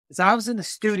is I was in the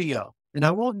studio, and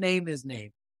I won't name his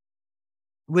name,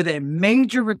 with a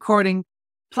major recording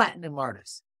platinum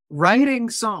artist, writing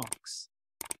songs.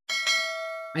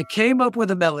 I came up with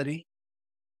a melody,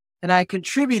 and I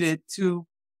contributed to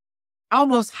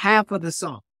almost half of the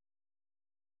song.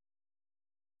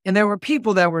 And there were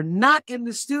people that were not in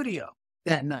the studio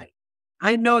that night.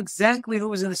 I know exactly who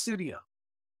was in the studio.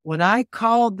 When I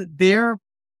called their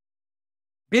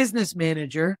business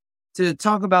manager to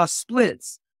talk about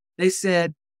splits, they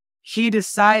said he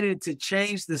decided to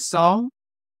change the song,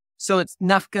 so it's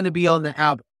not going to be on the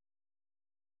album.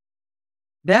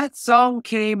 That song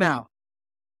came out.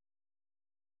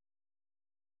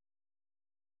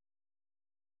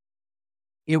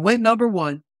 It went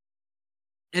 #1,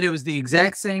 and it was the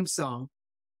exact same song.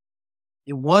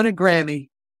 It won a Grammy,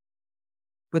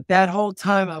 but that whole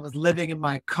time I was living in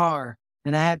my car,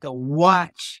 and I had to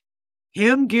watch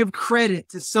him give credit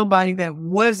to somebody that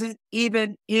wasn't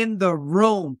even in the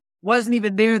room, wasn't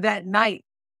even there that night,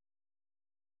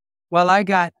 while I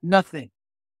got nothing.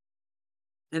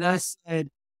 And I said,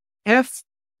 F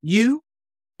you,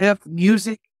 F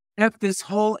music, F this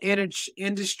whole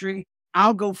industry.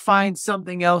 I'll go find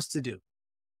something else to do.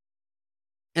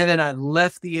 And then I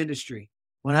left the industry.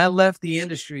 When I left the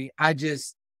industry, I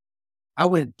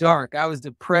went dark. I was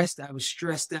depressed. I was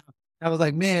stressed out. I was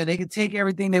like, man, they can take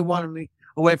everything they wanted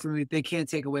away from me. They can't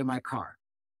take away my car.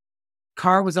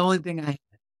 Car was the only thing I had.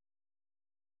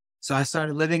 So I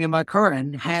started living in my car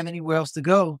and didn't have anywhere else to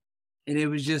go. And it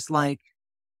was just like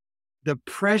the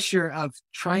pressure of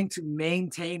trying to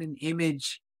maintain an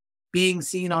image, being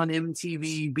seen on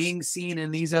MTV, being seen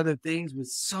in these other things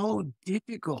was so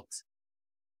difficult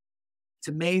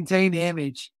to maintain the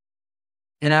image.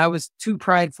 And I was too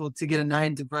prideful to get a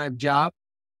 9-to-5 job,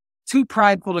 too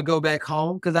prideful to go back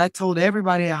home, because I told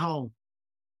everybody at home,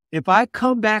 if I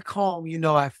come back home, you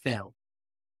know I failed.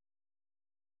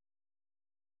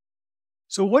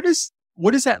 So what is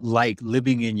that like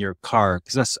living in your car?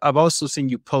 Because I've also seen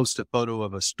you post a photo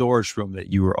of a storage room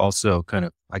that you were also kind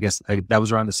of, I guess that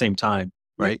was around the same time,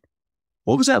 right? Yeah.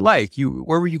 What was that like?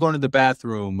 Where were you going to the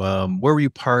bathroom? Where were you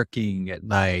parking at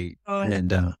night?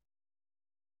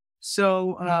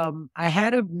 So I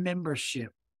had a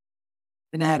membership,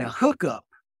 and I had a hookup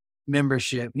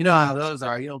membership. You know how those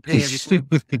are. You don't pay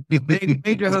everything.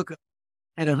 Major hookup.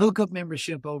 I had a hookup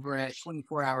membership over at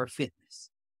 24 Hour Fitness.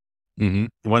 Mm-hmm.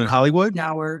 The one in Hollywood?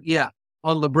 Yeah.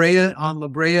 On La Brea,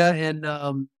 and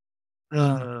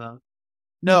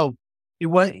no, it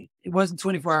wasn't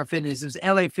 24 Hour Fitness. It was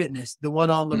LA Fitness, the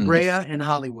one on La Brea and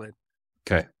Hollywood.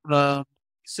 Okay.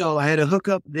 So I had a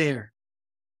hookup there.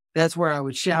 That's where I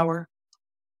would shower.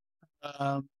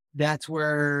 That's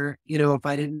where, if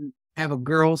I didn't have a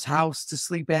girl's house to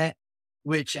sleep at,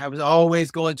 which I was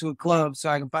always going to a club so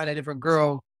I can find a different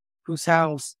girl whose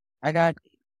house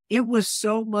it was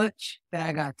so much that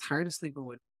I got tired of sleeping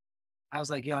with. I was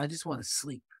like, yo, I just want to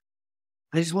sleep.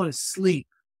 I just want to sleep.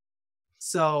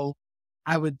 So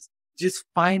I would just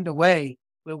find a way.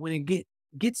 But when it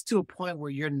gets to a point where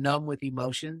you're numb with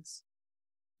emotions,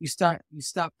 you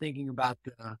stop thinking about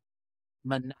the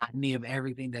monotony of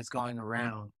everything that's going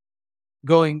around.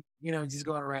 Just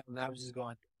going around. And I was just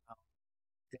going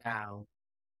down,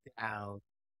 down,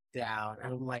 down.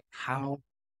 And I'm like, how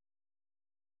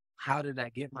did I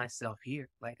get myself here?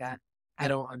 Like, I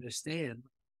don't understand.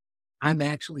 I'm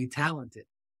actually talented.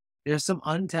 There's some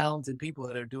untalented people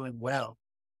that are doing well.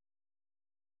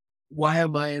 Why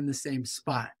am I in the same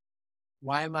spot?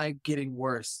 Why am I getting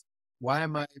worse? Why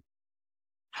am I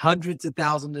hundreds of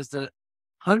thousands of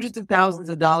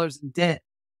dollars in debt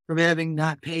from having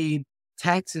not paid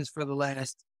taxes for the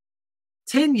last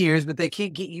 10 years, but they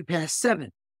can't get you past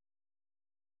 7?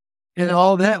 And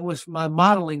all that was my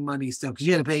modeling money stuff, because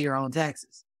you had to pay your own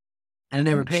taxes. And I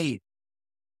never paid.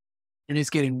 And it's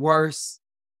getting worse.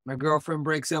 My girlfriend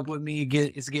breaks up with me.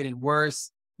 It's getting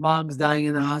worse. Mom's dying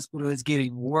in the hospital. It's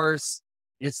getting worse.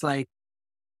 It's like,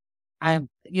 I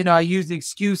use the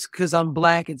excuse because I'm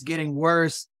Black. It's getting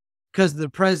worse. Because of the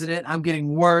president, I'm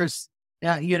getting worse.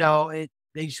 Yeah, they don't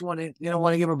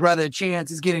want to give a brother a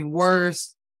chance. It's getting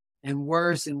worse and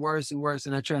worse and worse and worse.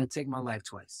 And I tried to take my life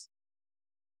twice.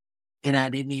 And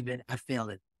I failed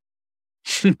it.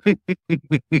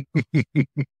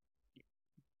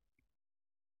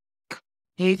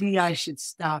 Maybe I should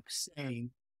stop saying,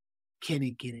 can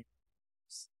it get it?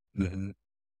 Mm-hmm.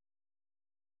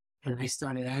 And I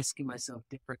started asking myself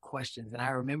different questions. And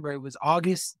I remember it was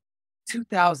August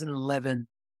 2011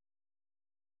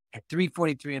 at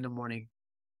 3:43 in the morning.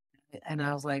 And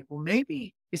I was like, well,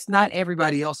 maybe it's not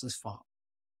everybody else's fault.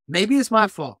 Maybe it's my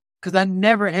fault, because I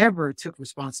never, ever took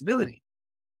responsibility.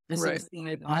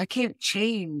 Right. I can't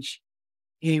change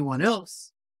anyone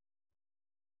else,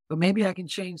 but maybe I can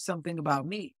change something about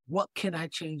me. What can I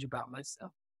change about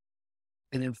myself?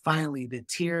 And then finally, the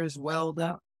tears welled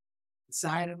up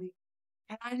inside of me.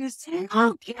 And I just said,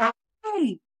 okay,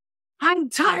 I'm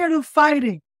tired of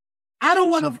fighting. I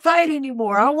don't want to fight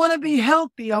anymore. I want to be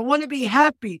healthy. I want to be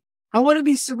happy. I want to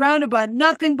be surrounded by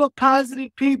nothing but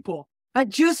positive people. I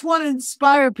just want to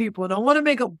inspire people, and I want to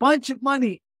make a bunch of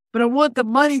money, but I want the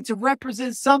money to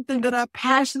represent something that I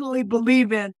passionately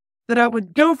believe in, that I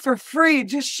would do for free.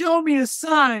 Just show me a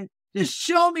sign. Just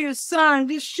show me a sign.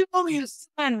 Just show me a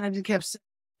sign. And I just kept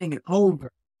saying it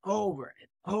over, over,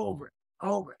 and over,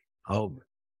 over, and over.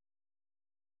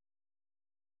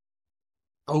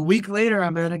 A week later,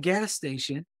 I'm at a gas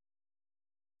station.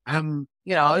 You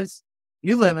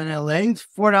live in LA, it's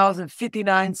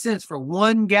 $4.59 for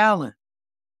 1 gallon.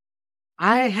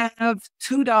 I have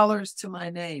 $2 to my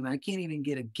name. I can't even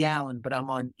get a gallon, but I'm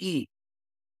on E.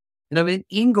 And I'm in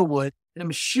Inglewood, and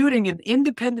I'm shooting an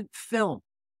independent film.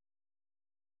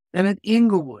 I'm in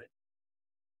Inglewood.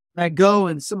 I go,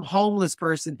 and some homeless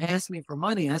person asked me for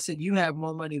money. I said, you have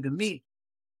more money than me.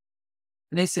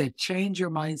 And they said, change your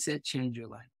mindset, change your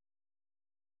life.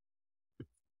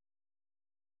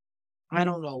 I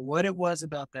don't know what it was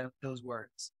about those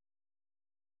words,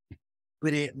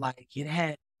 but it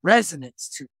had resonance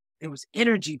to it. There was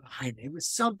energy behind it. It was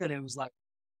something that was like,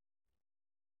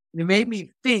 it made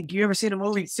me think. You ever seen the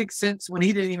movie Sixth Sense, when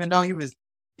he didn't even know he was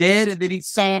dead and then he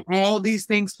saw all these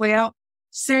things play out?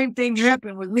 Same thing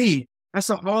happened with me. I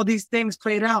saw all these things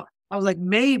played out. I was like,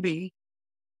 maybe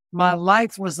my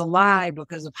life was a lie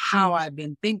because of how I've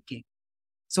been thinking.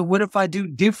 So what if I do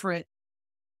different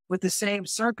with the same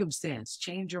circumstance?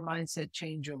 Change your mindset,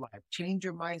 change your life. Change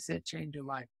your mindset, change your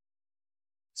life.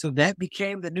 So that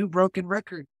became the new broken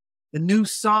record, the new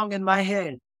song in my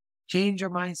head. Change your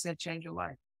mindset, change your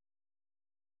life.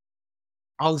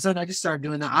 All of a sudden, I just started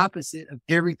doing the opposite of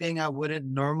everything I wouldn't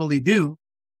normally do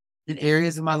in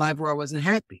areas of my life where I wasn't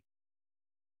happy.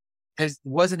 I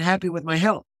wasn't happy with my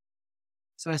health.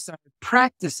 So I started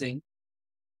practicing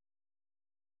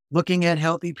looking at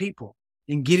healthy people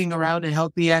and getting around a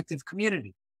healthy, active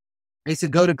community. I used to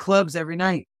go to clubs every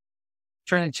night,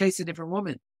 trying to chase a different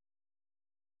woman.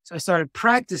 So I started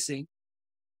practicing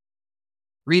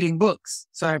reading books.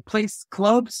 So I replaced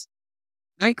clubs,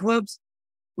 nightclubs,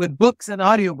 with books and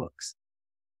audiobooks.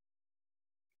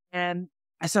 And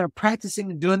I started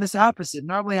practicing and doing this opposite.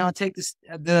 Normally I'll take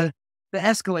the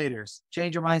escalators,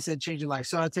 change your mindset, change your life.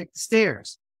 So I'll take the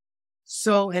stairs.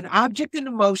 So an object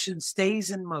in motion stays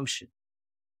in motion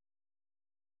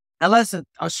unless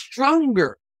a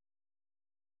stronger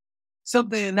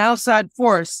something, an outside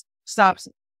force, stops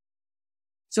it.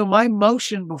 So my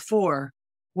motion before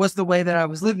was the way that I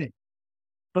was living.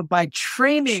 But by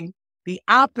training the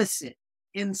opposite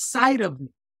inside of me,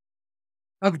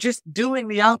 of just doing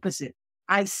the opposite,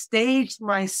 I staged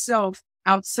myself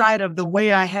outside of the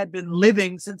way I had been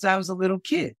living since I was a little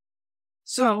kid.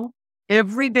 So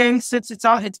every day since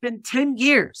it's been 10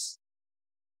 years,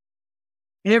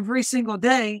 every single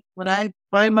day when I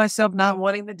find myself not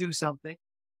wanting to do something,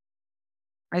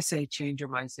 I say, change your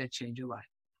mindset, change your life.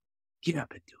 Get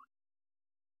up and do it.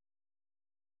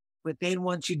 But then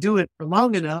once you do it for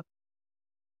long enough,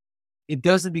 it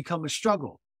doesn't become a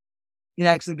struggle. It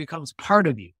actually becomes part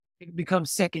of you. It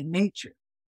becomes second nature.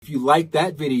 If you like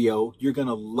that video, you're going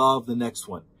to love the next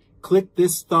one. Click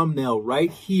this thumbnail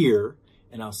right here,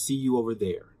 and I'll see you over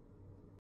there.